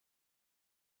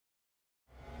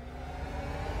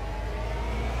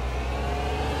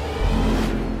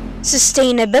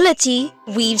Sustainability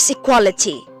weaves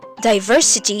equality,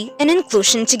 diversity, and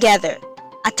inclusion together.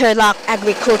 At Tarlac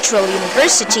Agricultural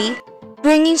University,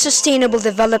 bringing sustainable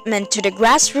development to the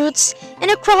grassroots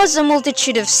and across a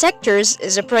multitude of sectors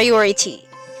is a priority.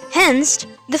 Hence,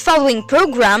 the following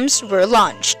programs were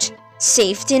launched.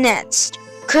 Safety nets,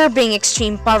 curbing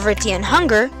extreme poverty and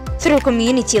hunger through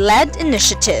community-led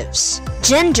initiatives.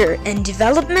 Gender and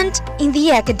development in the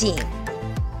academe.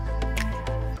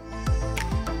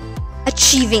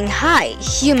 Achieving high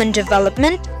human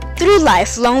development through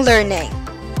lifelong learning.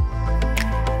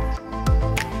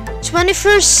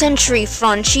 21st century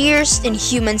frontiers in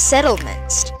human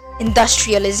settlements,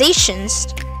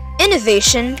 industrializations,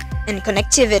 innovation, and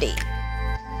connectivity.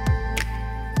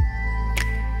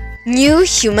 New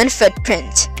human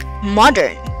footprint,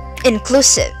 modern,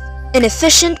 inclusive, and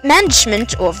efficient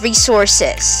management of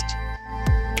resources.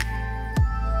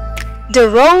 The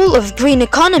role of green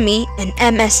economy and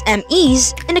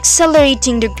MSMEs in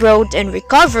accelerating the growth and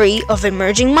recovery of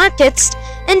emerging markets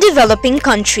and developing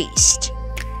countries.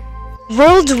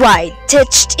 Worldwide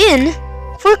Pitched In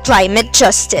for Climate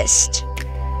Justice.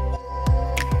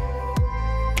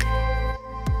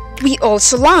 We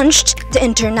also launched the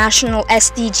International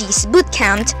SDGs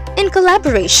BootCamp in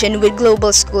collaboration with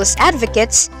Global Schools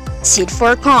Advocates,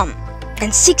 Seed4Com,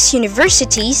 and 6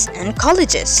 universities and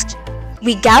colleges.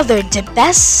 We gathered the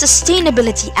best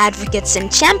sustainability advocates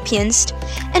and champions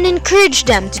and encouraged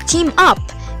them to team up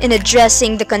in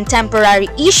addressing the contemporary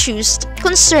issues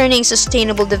concerning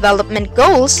sustainable development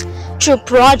goals through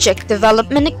project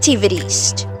development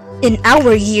activities. In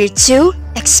our Year 2,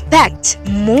 expect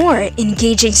more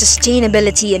engaging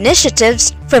sustainability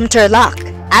initiatives from Tarlac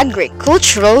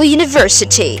Agricultural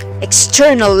University,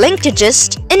 external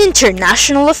linkages, and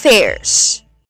international affairs.